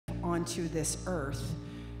onto this earth,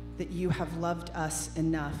 that you have loved us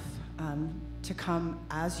enough to come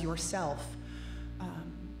as yourself,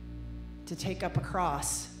 to take up a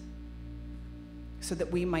cross so that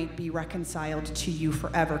we might be reconciled to you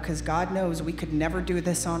forever, because God knows we could never do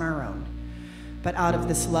this on our own. But out of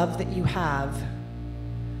this love that you have,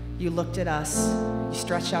 you looked at us, you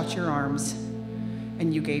stretched out your arms,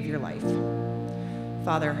 and you gave your life.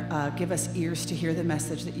 Father, give us ears to hear the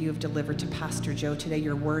message that you have delivered to Pastor Joe today.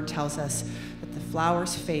 Your word tells us that the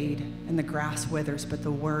flowers fade and the grass withers, but the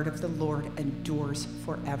word of the Lord endures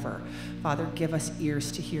forever. Father, give us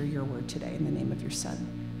ears to hear your word today in the name of your Son.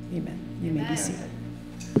 Amen. You may be seated.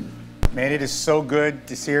 Man, it is so good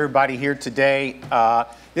to see everybody here today.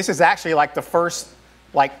 This is actually like the first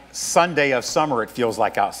Sunday of summer, it feels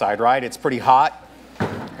like outside, right? It's pretty hot.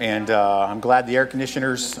 And I'm glad the air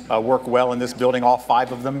conditioners work well in this building. All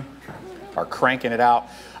 5 of them are cranking it out.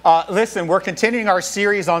 Listen, we're continuing our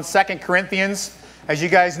series on 2 Corinthians. As you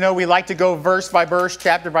guys know, we like to go verse by verse,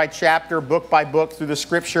 chapter by chapter, book by book through the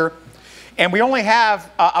scripture. And we only have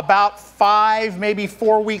about 5, maybe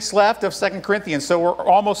 4 weeks left of 2 Corinthians. So we're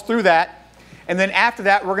almost through that. And then after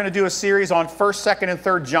that, we're going to do a series on 1st, 2nd, and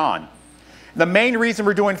 3rd John. The main reason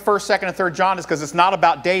we're doing 1st, 2nd, and 3rd John is because it's not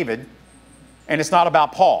about David. And it's not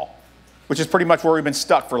about Paul, which is pretty much where we've been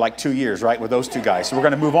stuck for like 2 years, right, with those two guys. So we're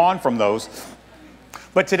going to move on from those.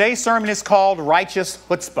 But today's sermon is called Righteous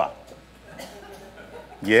Chutzpah.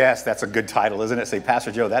 Yes, that's a good title, isn't it? Say,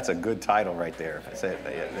 Pastor Joe, that's a good title right there. I say,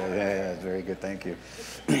 yeah, very good, thank you.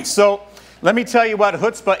 So let me tell you what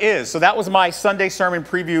chutzpah is. So that was my Sunday sermon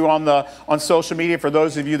preview on social media for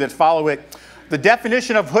those of you that follow it. The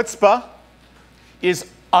definition of chutzpah is,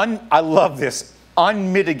 I love this,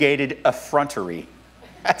 unmitigated effrontery.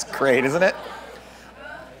 That's great, isn't it?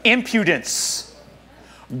 Impudence,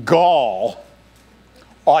 gall,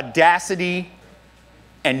 audacity,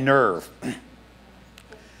 and nerve.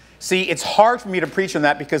 See, it's hard for me to preach on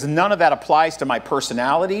that because none of that applies to my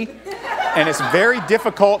personality, and it's very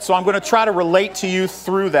difficult, so I'm going to try to relate to you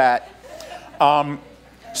through that.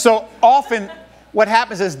 So often what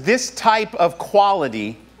happens is this type of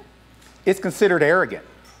quality is considered arrogant,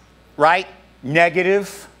 right?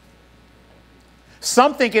 Negative.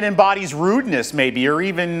 Some think it embodies rudeness maybe, or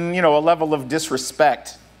even, a level of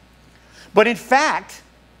disrespect. But in fact,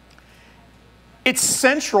 it's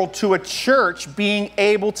central to a church being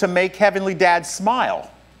able to make Heavenly Dad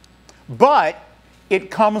smile. But it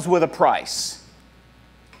comes with a price.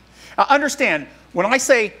 Now understand, when I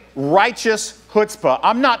say righteous chutzpah,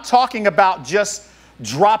 I'm not talking about just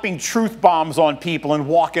dropping truth bombs on people and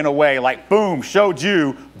walking away like, boom, showed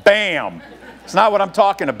you, bam. It's not what I'm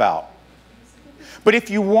talking about. But if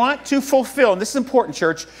you want to fulfill, and this is important,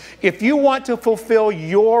 church, if you want to fulfill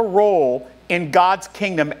your role in God's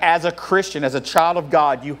kingdom as a Christian, as a child of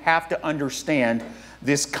God, you have to understand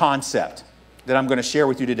this concept that I'm going to share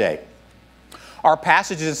with you today. Our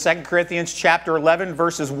passage is in 2 Corinthians chapter 11,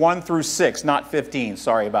 verses 1 through 6, not 15.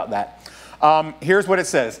 Sorry about that. Here's what it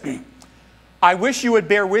says. I wish you would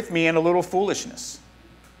bear with me in a little foolishness.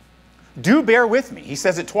 Do bear with me. He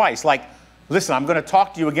says it twice, like, listen, I'm going to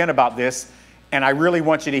talk to you again about this, and I really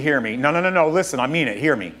want you to hear me. No, listen, I mean it.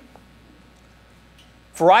 Hear me.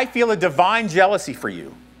 For I feel a divine jealousy for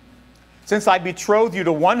you, since I betrothed you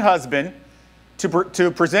to one husband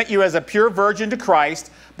to present you as a pure virgin to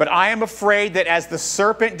Christ, but I am afraid that as the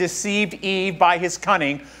serpent deceived Eve by his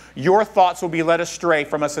cunning, your thoughts will be led astray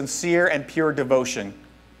from a sincere and pure devotion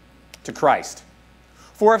to Christ.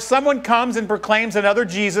 For if someone comes and proclaims another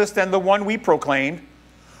Jesus than the one we proclaimed,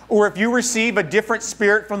 or if you receive a different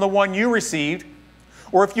spirit from the one you received,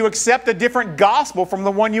 or if you accept a different gospel from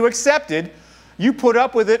the one you accepted, you put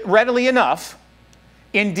up with it readily enough.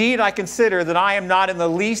 Indeed, I consider that I am not in the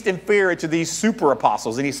least inferior to these super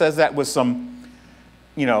apostles. And he says that with some,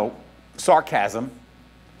 sarcasm.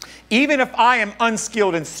 Even if I am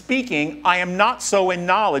unskilled in speaking, I am not so in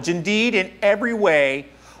knowledge. Indeed, in every way,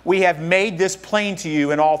 we have made this plain to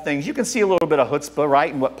you in all things. You can see a little bit of chutzpah,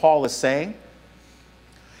 right, in what Paul is saying.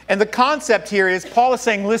 And the concept here is Paul is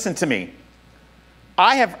saying, listen to me.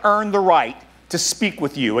 I have earned the right to speak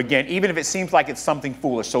with you, again, even if it seems like it's something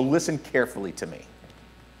foolish. So listen carefully to me.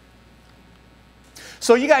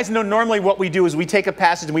 So you guys know normally what we do is we take a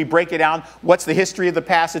passage and we break it down. What's the history of the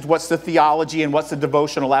passage? What's the theology? And what's the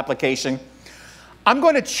devotional application? I'm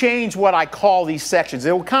going to change what I call these sections.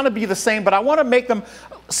 It will kind of be the same, but I want to make them,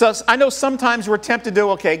 so I know sometimes we're tempted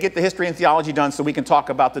to, get the history and theology done so we can talk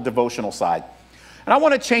about the devotional side. And I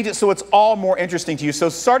want to change it so it's all more interesting to you. So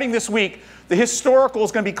starting this week, the historical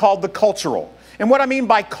is going to be called the cultural. And what I mean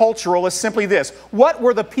by cultural is simply this. What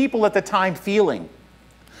were the people at the time feeling?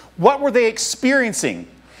 What were they experiencing?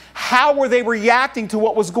 How were they reacting to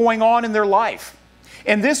what was going on in their life?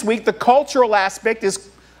 And this week, the cultural aspect is,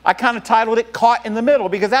 I kind of titled it Caught in the Middle,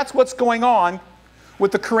 because that's what's going on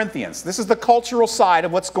with the Corinthians. This is the cultural side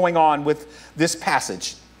of what's going on with this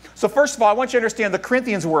passage. So first of all, I want you to understand the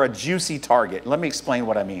Corinthians were a juicy target. Let me explain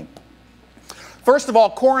what I mean. First of all,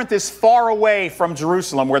 Corinth is far away from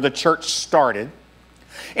Jerusalem, where the church started.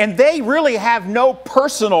 And they really have no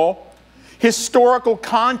personal historical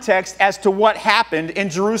context as to what happened in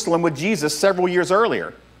Jerusalem with Jesus several years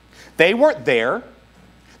earlier. They weren't there.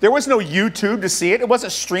 There was no YouTube to see it. It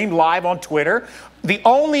wasn't streamed live on Twitter. The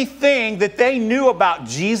only thing that they knew about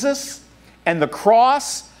Jesus and the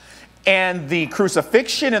cross and the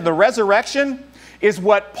crucifixion and the resurrection is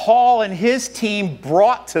what Paul and his team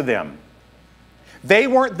brought to them. They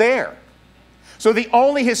weren't there. So the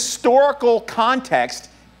only historical context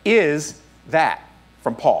is that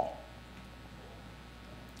from Paul.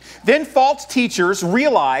 Then false teachers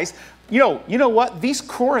realized, you know what? These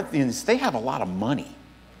Corinthians, they have a lot of money.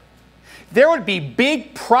 There would be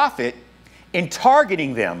big profit in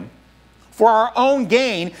targeting them for our own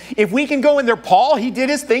gain if we can go in there. Paul, he did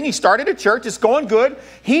his thing. He started a church. It's going good.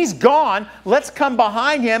 He's gone. Let's come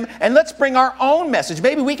behind him and let's bring our own message.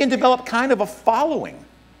 Maybe we can develop kind of a following.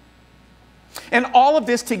 And all of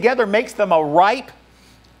this together makes them a ripe,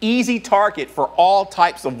 easy target for all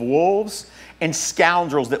types of wolves and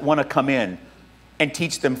scoundrels that want to come in and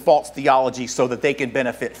teach them false theology so that they can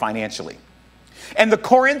benefit financially. And the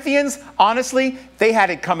Corinthians, honestly, they had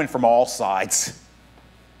it coming from all sides.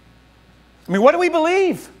 I mean, what do we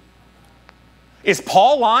believe? Is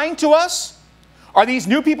Paul lying to us? Are these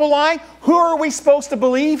new people lying? Who are we supposed to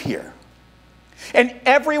believe here? And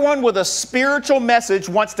everyone with a spiritual message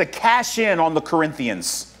wants to cash in on the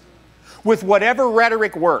Corinthians with whatever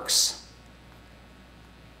rhetoric works.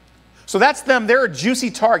 So that's them. They're a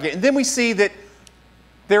juicy target. And then we see that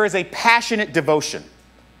there is a passionate devotion.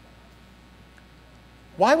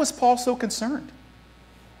 Why was Paul so concerned?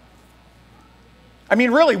 I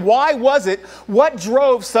mean, really, why was it? What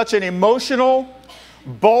drove such an emotional,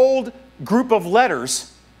 bold group of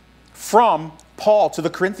letters from Paul to the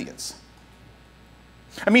Corinthians?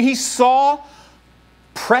 I mean, he saw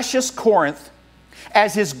precious Corinth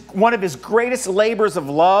as one of his greatest labors of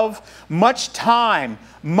love. Much time,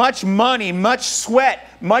 much money, much sweat,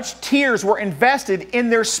 much tears were invested in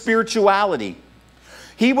their spirituality.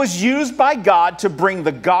 He was used by God to bring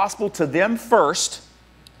the gospel to them first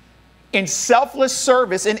in selfless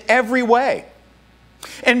service in every way.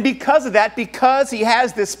 And because of that, because he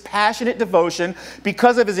has this passionate devotion,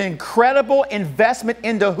 because of his incredible investment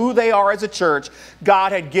into who they are as a church,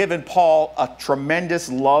 God had given Paul a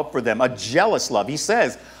tremendous love for them, a jealous love. He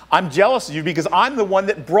says, I'm jealous of you because I'm the one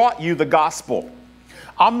that brought you the gospel.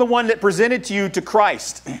 I'm the one that presented to you to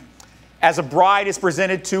Christ as a bride is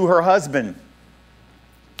presented to her husband.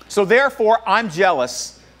 So therefore, I'm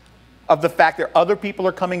jealous of the fact that other people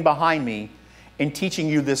are coming behind me and teaching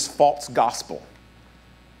you this false gospel.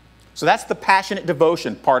 So that's the passionate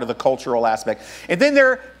devotion part of the cultural aspect. And then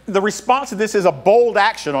the response to this is a bold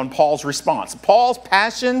action on Paul's response. Paul's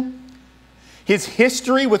passion, his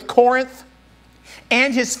history with Corinth,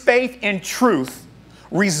 and his faith in truth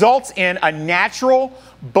results in a natural,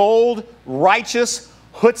 bold, righteous,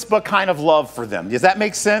 chutzpah kind of love for them. Does that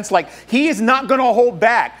make sense? Like, he is not going to hold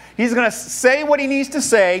back. He's going to say what he needs to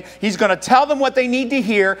say. He's going to tell them what they need to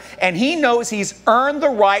hear. And he knows he's earned the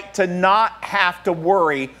right to not have to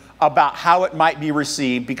worry about how it might be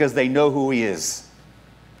received because they know who he is.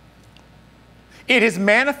 It is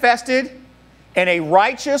manifested in a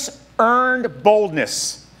righteous, earned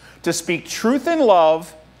boldness to speak truth in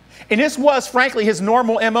love. And this was, frankly, his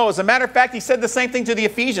normal MO. As a matter of fact, he said the same thing to the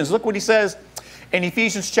Ephesians. Look what he says in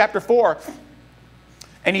Ephesians chapter 4.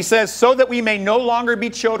 And he says, so that we may no longer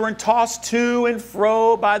be children tossed to and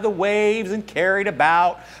fro by the waves and carried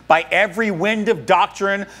about by every wind of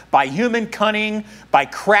doctrine, by human cunning, by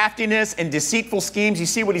craftiness and deceitful schemes. You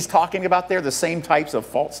see what he's talking about there? The same types of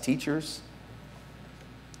false teachers.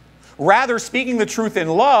 Rather, speaking the truth in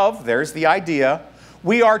love, there's the idea,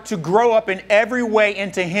 we are to grow up in every way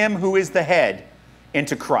into him who is the head,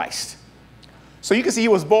 into Christ. So you can see he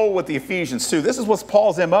was bold with the Ephesians too. This is what's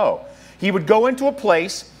Paul's MO. He would go into a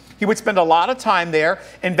place, he would spend a lot of time there,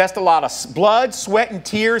 invest a lot of blood, sweat, and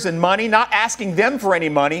tears and money, not asking them for any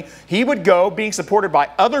money. He would go, being supported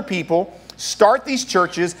by other people, start these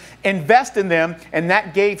churches, invest in them, and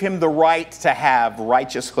that gave him the right to have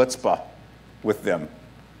righteous chutzpah with them.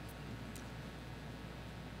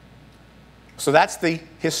 So that's the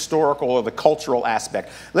historical or the cultural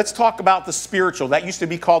aspect. Let's talk about the spiritual. That used to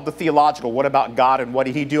be called the theological. What about God and what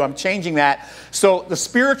did he do? I'm changing that. So the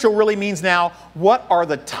spiritual really means now, what are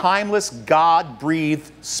the timeless,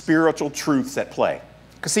 God-breathed spiritual truths at play?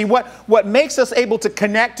 Because see, what makes us able to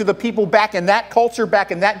connect to the people back in that culture,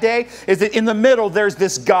 back in that day, is that in the middle there's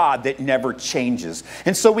this God that never changes.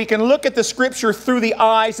 And so we can look at the scripture through the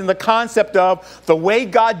eyes and the concept of the way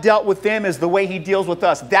God dealt with them is the way he deals with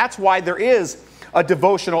us. That's why there is a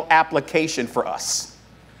devotional application for us.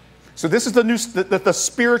 So this is the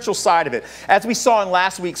spiritual side of it. As we saw in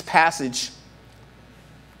last week's passage,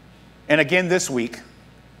 and again this week,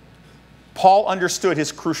 Paul understood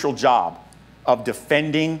his crucial job of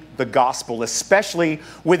defending the gospel, especially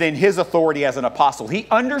within his authority as an apostle. He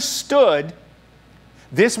understood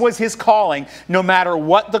this was his calling, no matter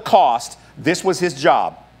what the cost, this was his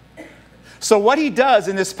job. So what he does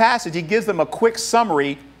in this passage, he gives them a quick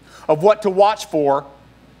summary of what to watch for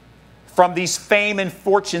from these fame and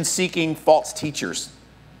fortune-seeking false teachers.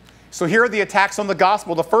 So here are the attacks on the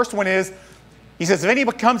gospel. The first one is, he says, if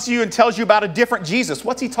anybody comes to you and tells you about a different Jesus,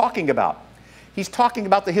 what's he talking about? He's talking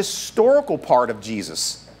about the historical part of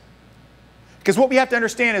Jesus. Because what we have to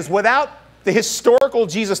understand is without the historical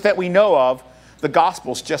Jesus that we know of, the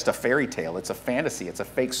gospel's just a fairy tale. It's a fantasy. It's a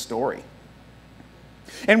fake story.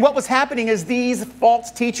 And what was happening is these false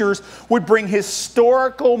teachers would bring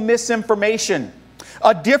historical misinformation,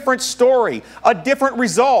 a different story, a different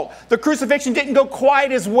result. The crucifixion didn't go quite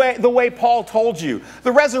the way Paul told you.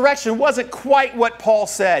 The resurrection wasn't quite what Paul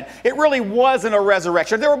said. It really wasn't a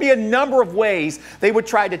resurrection. There would be a number of ways they would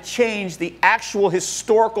try to change the actual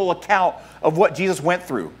historical account of what Jesus went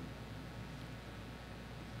through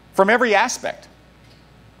from every aspect.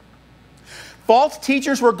 False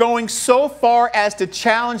teachers were going so far as to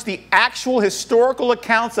challenge the actual historical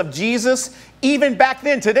accounts of Jesus even back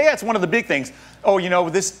then. Today, that's one of the big things. Oh, you know,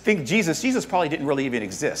 this thing, Jesus probably didn't really even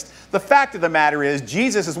exist. The fact of the matter is,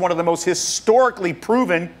 Jesus is one of the most historically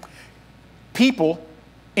proven people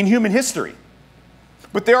in human history.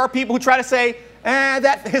 But there are people who try to say,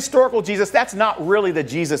 that historical Jesus, that's not really the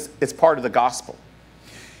Jesus that's part of the gospel.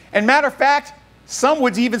 And matter of fact, some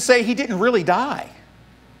would even say he didn't really die.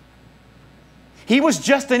 He was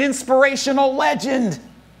just an inspirational legend.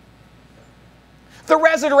 The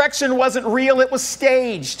resurrection wasn't real, it was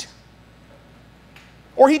staged.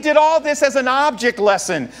 Or he did all this as an object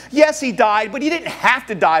lesson. Yes, he died, but he didn't have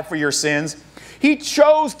to die for your sins. He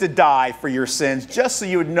chose to die for your sins just so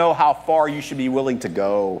you would know how far you should be willing to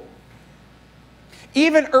go.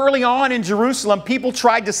 Even early on in Jerusalem, people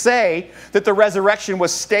tried to say that the resurrection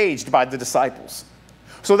was staged by the disciples.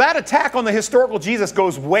 So that attack on the historical Jesus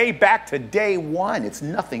goes way back to day one. It's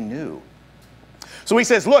nothing new. So he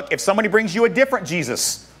says, look, if somebody brings you a different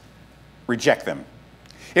Jesus, reject them.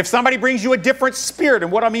 If somebody brings you a different spirit,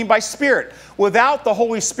 and what I mean by spirit, without the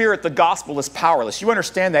Holy Spirit, the gospel is powerless. You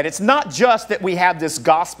understand that. It's not just that we have this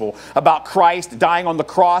gospel about Christ dying on the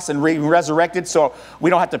cross and being resurrected so we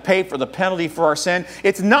don't have to pay for the penalty for our sin.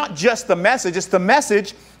 It's not just the message. It's the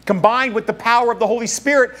message combined with the power of the Holy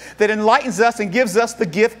Spirit that enlightens us and gives us the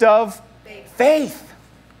gift of faith.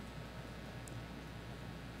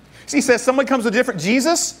 See, he says, someone comes with a different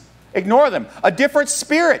Jesus, ignore them. A different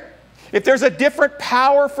spirit. If there's a different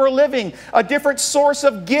power for living, a different source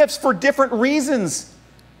of gifts for different reasons.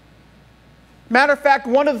 Matter of fact,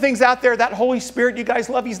 one of the things out there, that Holy Spirit you guys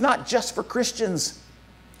love, he's not just for Christians.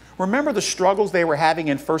 Remember the struggles they were having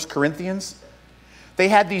in 1 Corinthians? They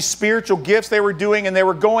had these spiritual gifts they were doing, and they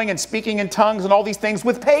were going and speaking in tongues and all these things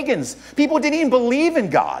with pagans. People didn't even believe in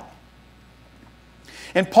God.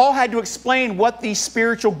 And Paul had to explain what these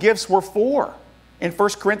spiritual gifts were for in 1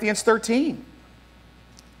 Corinthians 13.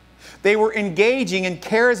 They were engaging in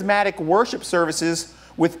charismatic worship services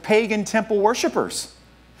with pagan temple worshipers.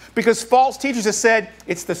 Because false teachers have said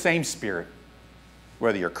it's the same spirit.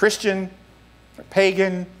 Whether you're Christian, or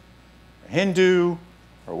pagan, or Hindu,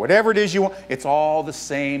 or whatever it is you want, it's all the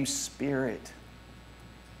same spirit.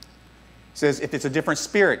 He says if it's a different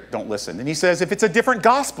spirit, don't listen. And he says if it's a different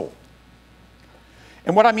gospel.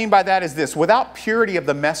 And what I mean by that is this. Without purity of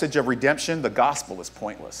the message of redemption, the gospel is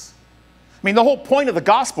pointless. I mean, the whole point of the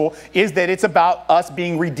gospel is that it's about us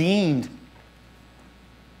being redeemed.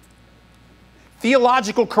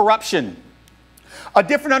 Theological corruption. A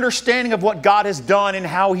different understanding of what God has done and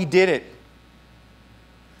how he did it.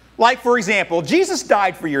 Like, for example, Jesus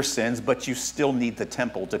died for your sins, but you still need the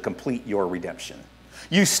temple to complete your redemption.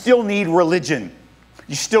 You still need religion.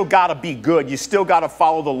 You still got to be good. You still got to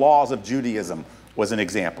follow the laws of Judaism, was an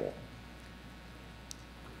example.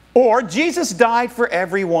 Or Jesus died for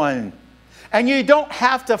everyone. And you don't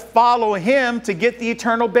have to follow him to get the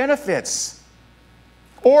eternal benefits.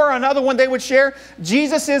 Or another one they would share,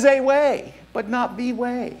 Jesus is a way, but not the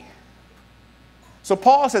way. So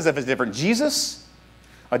Paul says if it's a different Jesus,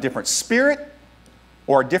 a different spirit,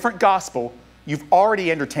 or a different gospel, you've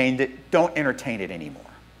already entertained it. Don't entertain it anymore.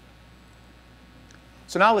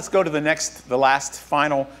 So now let's go to the last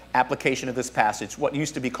final application of this passage, what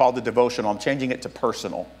used to be called the devotional. I'm changing it to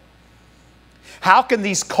personal. How can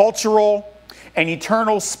these cultural and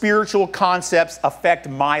eternal spiritual concepts affect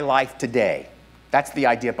my life today? That's the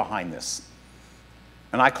idea behind this.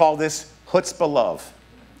 And I call this chutzpah love.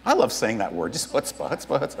 I love saying that word, just chutzpah,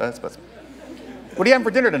 chutzpah, chutzpah, chutzpah. What are you having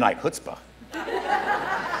for dinner tonight? Chutzpah.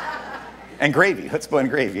 And gravy, chutzpah and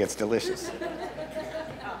gravy, it's delicious.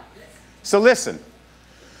 So listen,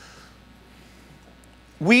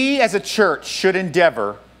 we as a church should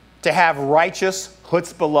endeavor to have righteous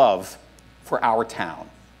chutzpah love for our town,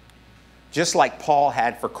 just like Paul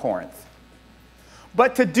had for Corinth.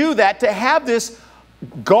 But to do that, to have this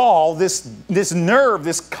gall, this nerve,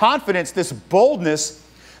 this confidence, this boldness,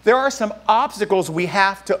 there are some obstacles we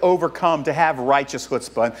have to overcome to have righteous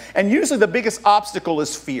chutzpah. And usually the biggest obstacle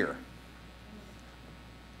is fear.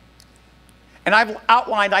 And I've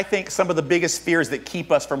outlined, I think, some of the biggest fears that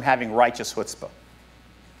keep us from having righteous chutzpah.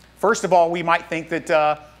 First of all, we might think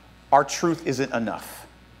that our truth isn't enough.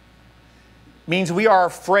 Means we are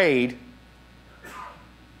afraid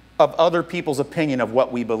of other people's opinion of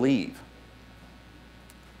what we believe.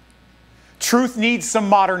 Truth needs some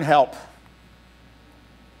modern help.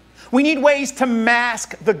 We need ways to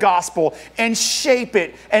mask the gospel and shape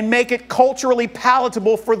it and make it culturally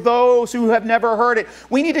palatable for those who have never heard it.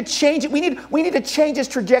 We need to change it. We need to change its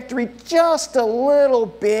trajectory just a little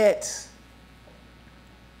bit.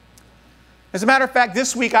 As a matter of fact,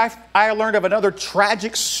 this week I learned of another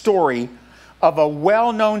tragic story of a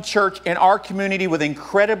well-known church in our community with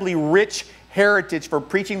incredibly rich heritage for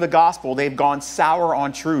preaching the gospel. They've gone sour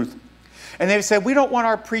on truth. And they've said, we don't want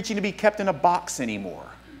our preaching to be kept in a box anymore.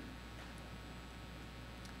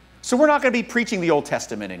 So we're not going to be preaching the Old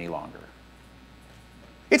Testament any longer.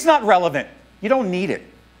 It's not relevant. You don't need it.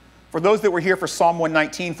 For those that were here for Psalm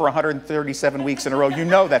 119 for 137 weeks in a row, you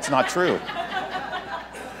know that's not true.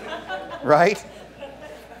 Right?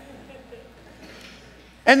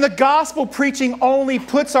 And the gospel preaching only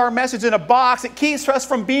puts our message in a box. It keeps us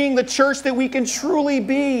from being the church that we can truly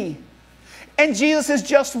be. And Jesus is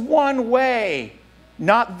just one way,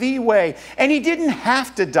 not the way. And he didn't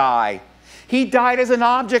have to die. He died as an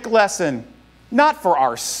object lesson, not for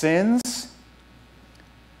our sins.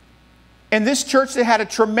 And this church that had a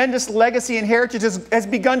tremendous legacy and heritage has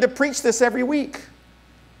begun to preach this every week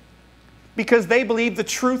because they believe the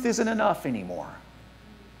truth isn't enough anymore.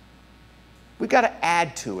 We've got to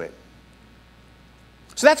add to it.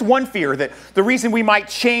 So that's one fear, that the reason we might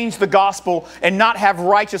change the gospel and not have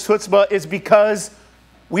righteous chutzpah is because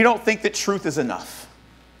we don't think that truth is enough.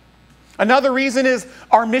 Another reason is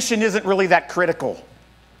our mission isn't really that critical.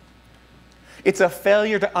 It's a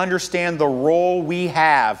failure to understand the role we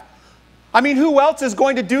have. I mean, who else is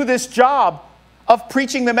going to do this job of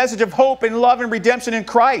preaching the message of hope and love and redemption in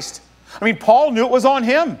Christ? I mean, Paul knew it was on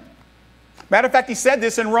him. Matter of fact, he said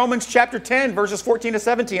this in Romans chapter 10, verses 14 to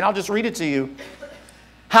 17. I'll just read it to you.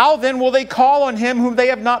 How then will they call on him whom they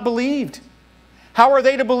have not believed? How are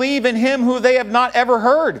they to believe in him who they have not ever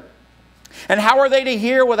heard? And how are they to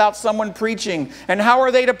hear without someone preaching? And how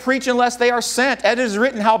are they to preach unless they are sent? As it is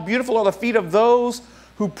written, how beautiful are the feet of those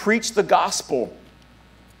who preach the gospel.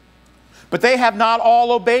 But they have not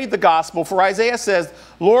all obeyed the gospel. For Isaiah says,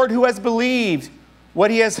 Lord, who has believed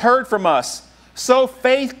what he has heard from us? So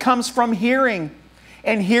faith comes from hearing,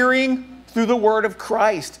 and hearing through the word of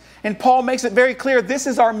Christ. And Paul makes it very clear, this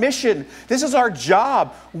is our mission. This is our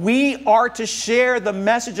job. We are to share the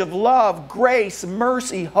message of love, grace,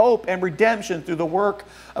 mercy, hope, and redemption through the work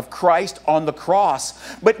of Christ on the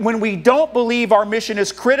cross. But when we don't believe our mission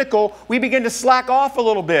is critical, we begin to slack off a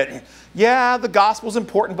little bit. Yeah, the gospel's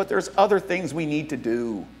important, but there's other things we need to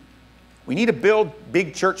do. We need to build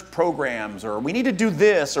big church programs, or we need to do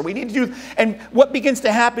this, or we need to do... And what begins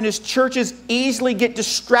to happen is churches easily get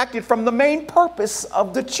distracted from the main purpose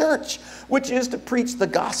of the church, which is to preach the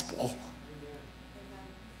gospel.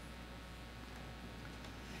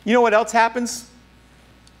 You know what else happens?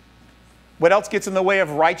 What else gets in the way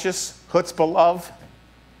of righteous chutzpah love?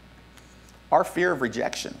 Our fear of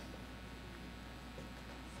rejection.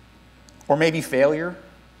 Or maybe failure.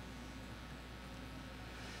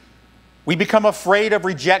 We become afraid of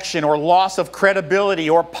rejection or loss of credibility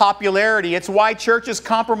or popularity. It's why churches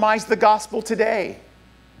compromise the gospel today.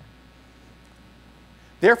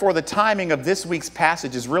 Therefore, the timing of this week's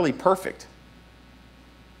passage is really perfect.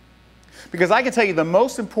 Because I can tell you the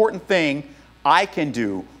most important thing I can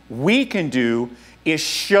do, we can do, is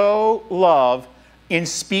show love in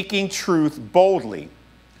speaking truth boldly.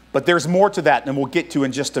 But there's more to that than we'll get to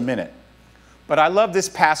in just a minute. But I love this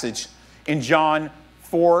passage in 1 John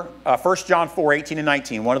 4, 18 and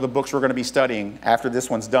 19, one of the books we're going to be studying after this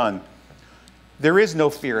one's done. There is no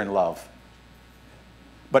fear in love,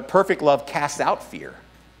 but perfect love casts out fear.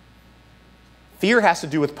 Fear has to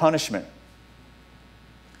do with punishment.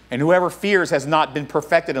 And whoever fears has not been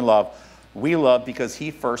perfected in love. We love because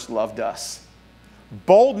he first loved us.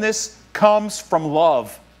 Boldness comes from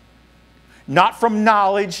love. Not from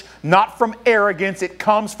knowledge, not from arrogance. It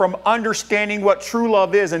comes from understanding what true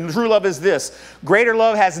love is. And true love is this: greater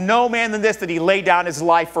love has no man than this, that he laid down his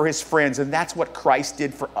life for his friends. And that's what Christ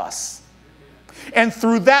did for us. And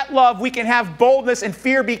through that love, we can have boldness and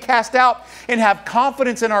fear be cast out and have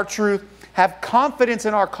confidence in our truth, have confidence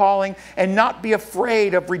in our calling, and not be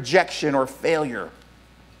afraid of rejection or failure.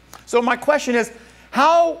 So my question is,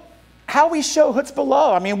 how we show chutzpah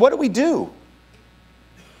love? I mean, what do we do?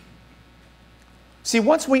 See,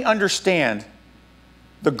 once we understand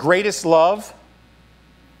the greatest love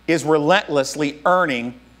is relentlessly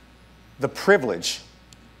earning the privilege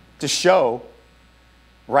to show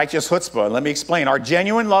righteous chutzpah. And let me explain. Our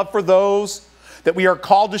genuine love for those that we are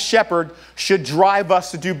called to shepherd should drive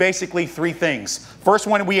us to do basically three things. First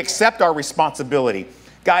one, we accept our responsibility.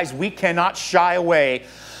 Guys, we cannot shy away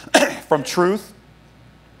from truth.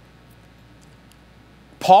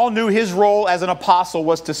 Paul knew his role as an apostle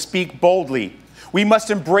was to speak boldly. We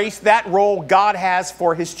must embrace that role God has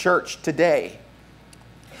for his church today.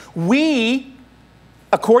 We,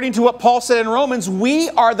 according to what Paul said in Romans, we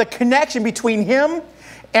are the connection between him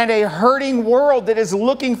and a hurting world that is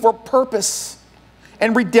looking for purpose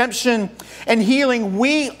and redemption and healing.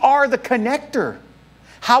 We are the connector.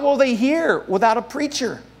 How will they hear without a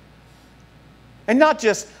preacher? And not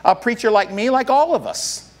just a preacher like me, like all of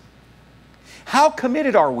us. How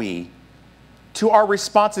committed are we to our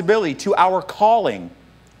responsibility, to our calling?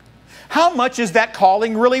 How much is that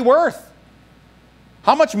calling really worth?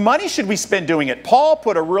 How much money should we spend doing it? Paul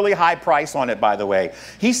put a really high price on it, by the way.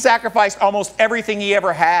 He sacrificed almost everything he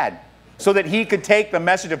ever had so that he could take the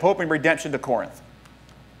message of hope and redemption to Corinth.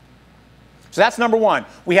 So that's number one.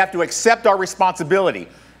 We have to accept our responsibility.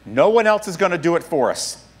 No one else is going to do it for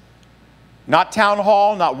us. Not town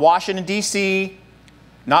hall, not Washington, D.C.,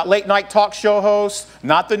 not late night talk show hosts,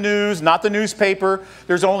 not the news, not the newspaper.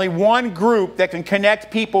 There's only one group that can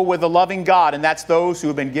connect people with the loving God, and that's those who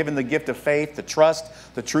have been given the gift of faith, the trust,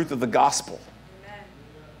 the truth of the gospel. Amen.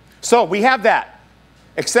 So we have that.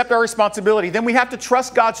 Accept our responsibility. Then we have to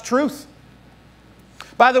trust God's truth.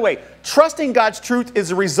 By the way, trusting God's truth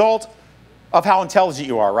is a result of how intelligent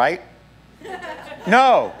you are, right?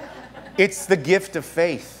 No. It's the gift of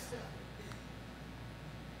faith.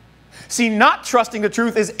 See, not trusting the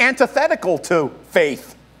truth is antithetical to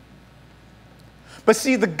faith. But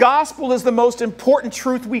see, the gospel is the most important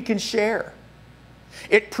truth we can share.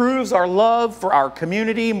 It proves our love for our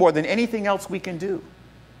community more than anything else we can do.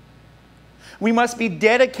 We must be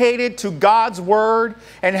dedicated to God's word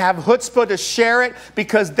and have chutzpah to share it,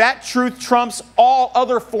 because that truth trumps all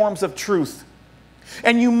other forms of truth.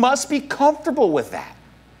 And you must be comfortable with that.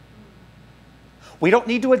 We don't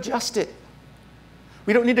need to adjust it.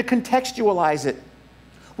 We don't need to contextualize it.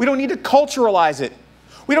 We don't need to culturalize it.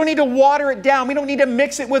 We don't need to water it down. We don't need to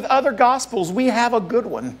mix it with other gospels. We have a good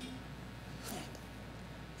one.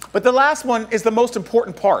 But the last one is the most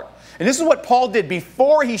important part. And this is what Paul did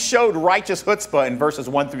before he showed righteous chutzpah in verses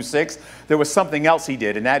 1 through 6. There was something else he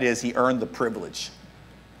did, and that is he earned the privilege.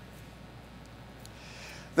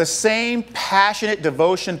 The same passionate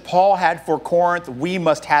devotion Paul had for Corinth, we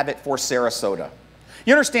must have it for Sarasota.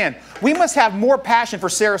 You understand, we must have more passion for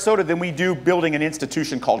Sarasota than we do building an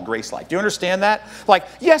institution called GraceLife. Do you understand that? Like,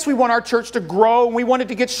 yes, we want our church to grow, and we want it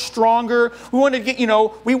to get stronger. We want to get,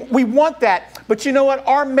 we want that. But you know what?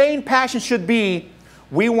 Our main passion should be,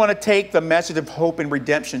 we want to take the message of hope and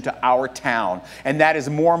redemption to our town. And that is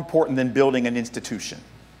more important than building an institution.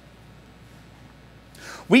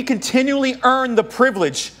 We continually earn the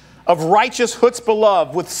privilege of righteous chutzpah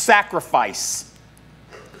love with sacrifice,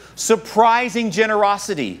 surprising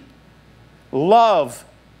generosity, love,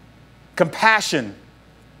 compassion.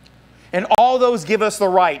 And all those give us the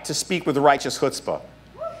right to speak with righteous chutzpah.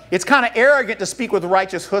 It's kind of arrogant to speak with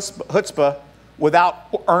righteous chutzpah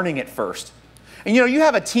without earning it first. And you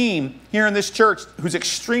have a team here in this church who's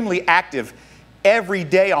extremely active every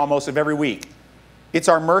day almost of every week. It's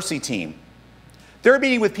our mercy team. They're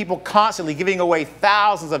meeting with people constantly, giving away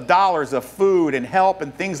thousands of dollars of food and help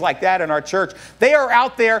and things like that in our church. They are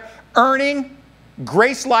out there earning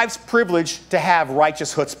GraceLife's privilege to have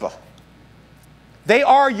righteous chutzpah. They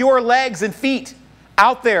are your legs and feet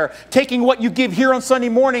out there, taking what you give here on Sunday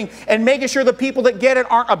morning and making sure the people that get it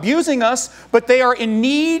aren't abusing us, but they are in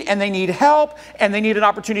need and they need help and they need an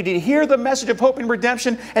opportunity to hear the message of hope and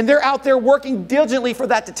redemption, and they're out there working diligently for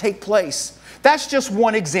that to take place. That's just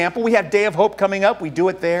one example. We have Day of Hope coming up. We do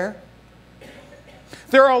it there.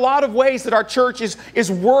 There are a lot of ways that our church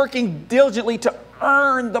is working diligently to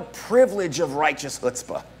earn the privilege of righteous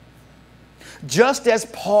chutzpah. Just as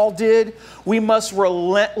Paul did, we must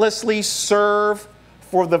relentlessly serve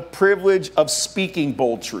for the privilege of speaking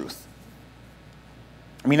bold truth.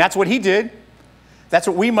 I mean, that's what he did. That's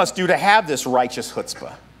what we must do to have this righteous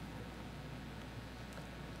chutzpah.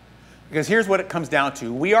 Because here's what it comes down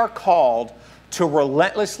to. We are called to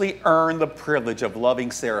relentlessly earn the privilege of loving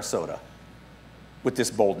Sarasota with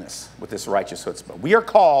this boldness, with this righteous chutzpah. We are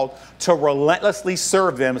called to relentlessly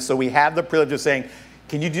serve them, so we have the privilege of saying,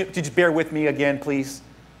 can you just bear with me again, please?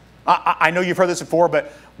 I know you've heard this before,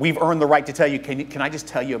 but we've earned the right to tell you, can I just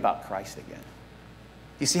tell you about Christ again?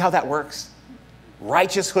 You see how that works?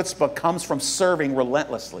 Righteous chutzpah comes from serving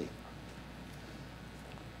relentlessly.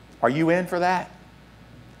 Are you in for that?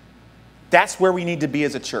 That's where we need to be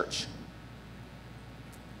as a church.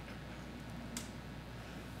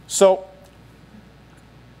 So,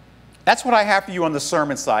 that's what I have for you on the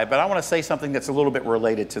sermon side, but I want to say something that's a little bit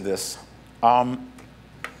related to this.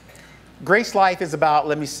 GraceLife is about,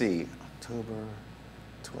 let me see, October,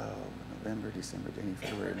 12, November, December, January,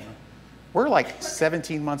 February. We're like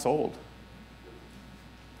 17 months old.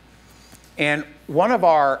 And one of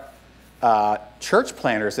our church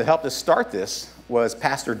planners that helped us start this was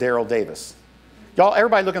Pastor Daryl Davis. Y'all,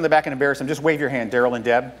 everybody look in the back and embarrass him. Just wave your hand, Daryl and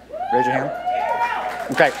Deb. Raise your hand.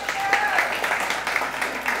 Okay.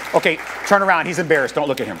 Okay, turn around. He's embarrassed. Don't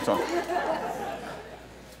look at him.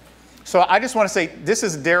 So I just want to say, this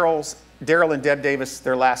is Daryl and Deb Davis,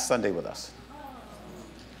 their last Sunday with us.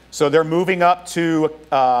 So they're moving up to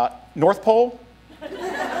North Pole,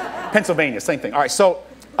 Pennsylvania, same thing. All right, so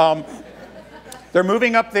they're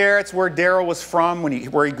moving up there. It's where Daryl was from,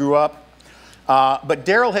 where he grew up. But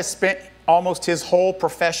Daryl has spent almost his whole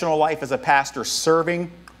professional life as a pastor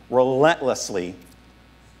serving relentlessly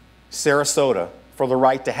Sarasota for the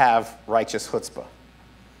right to have righteous chutzpah.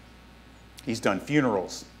 He's done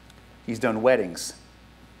funerals. He's done weddings.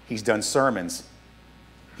 He's done sermons.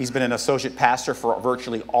 He's been an associate pastor for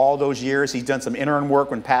virtually all those years. He's done some interim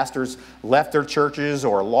work when pastors left their churches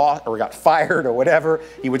or got fired or whatever.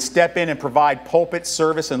 He would step in and provide pulpit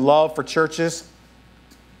service and love for churches.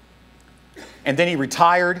 And then he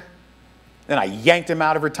retired. Then I yanked him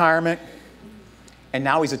out of retirement. And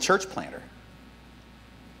now he's a church planter.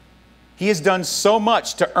 He has done so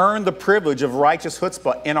much to earn the privilege of righteous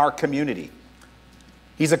chutzpah in our community.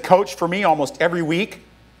 He's a coach for me almost every week.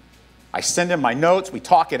 I send him my notes. We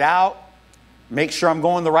talk it out. Make sure I'm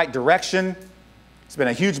going the right direction. It's been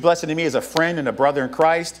a huge blessing to me as a friend and a brother in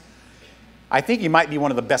Christ. I think he might be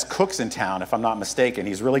one of the best cooks in town, if I'm not mistaken.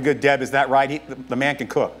 He's really good. Deb, is that right? The man can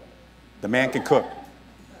cook. The man can cook.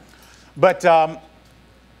 But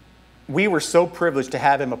we were so privileged to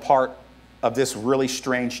have him a part of this really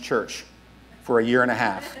strange church for a year and a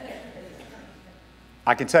half.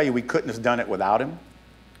 I can tell you we couldn't have done it without him.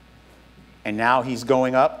 And now he's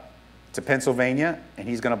going up to Pennsylvania, and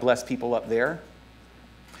he's going to bless people up there.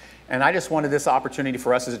 And I just wanted this opportunity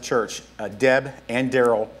for us as a church, Deb and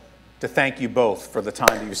Daryl, to thank you both for the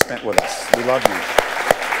time that you spent with us. We love you.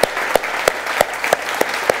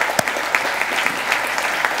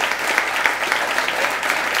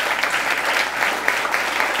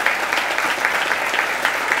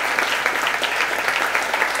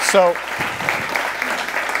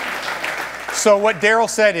 So what Daryl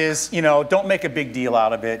said is, don't make a big deal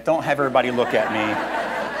out of it. Don't have everybody look at me.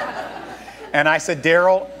 And I said,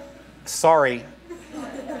 Daryl, sorry.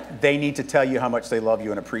 They need to tell you how much they love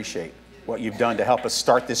you and appreciate what you've done to help us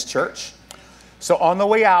start this church. So on the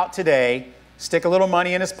way out today, stick a little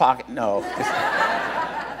money in his pocket. No.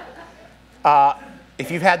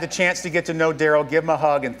 If you've had the chance to get to know Daryl, give him a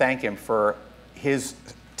hug and thank him for his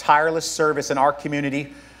tireless service in our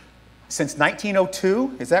community. Since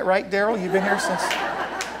 1902, is that right, Daryl? You've been here since?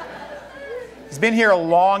 He's been here a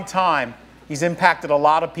long time. He's impacted a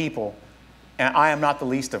lot of people, and I am not the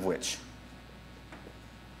least of which.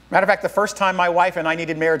 Matter of fact, the first time my wife and I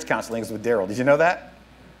needed marriage counseling was with Daryl. Did you know that?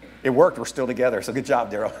 It worked. We're still together, so good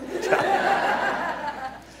job, Daryl.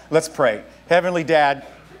 Let's pray. Heavenly Dad,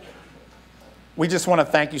 we just want to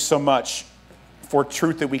thank you so much for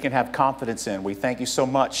truth that we can have confidence in. We thank you so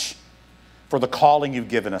much for the calling you've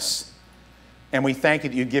given us. And we thank you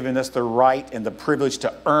that you've given us the right and the privilege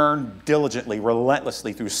to earn diligently,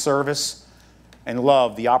 relentlessly through service and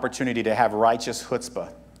love the opportunity to have righteous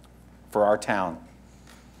chutzpah for our town.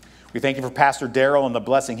 We thank you for Pastor Darrell and the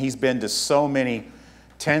blessing he's been to so many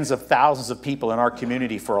tens of thousands of people in our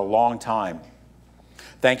community for a long time.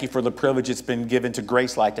 Thank you for the privilege it's been given to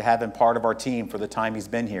GraceLife to have him part of our team for the time he's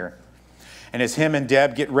been here. And as him and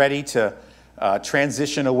Deb get ready to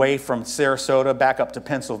transition away from Sarasota back up to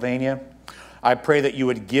Pennsylvania, I pray that you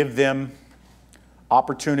would give them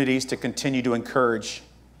opportunities to continue to encourage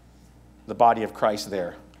the body of Christ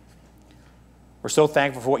there. We're so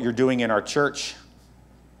thankful for what you're doing in our church,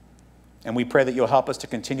 and we pray that you'll help us to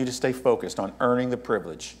continue to stay focused on earning the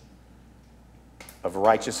privilege of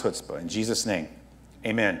righteous chutzpah. In Jesus' name,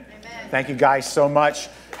 amen. Thank you guys so much.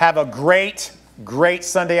 Have a great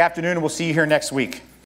Sunday afternoon, and we'll see you here next week.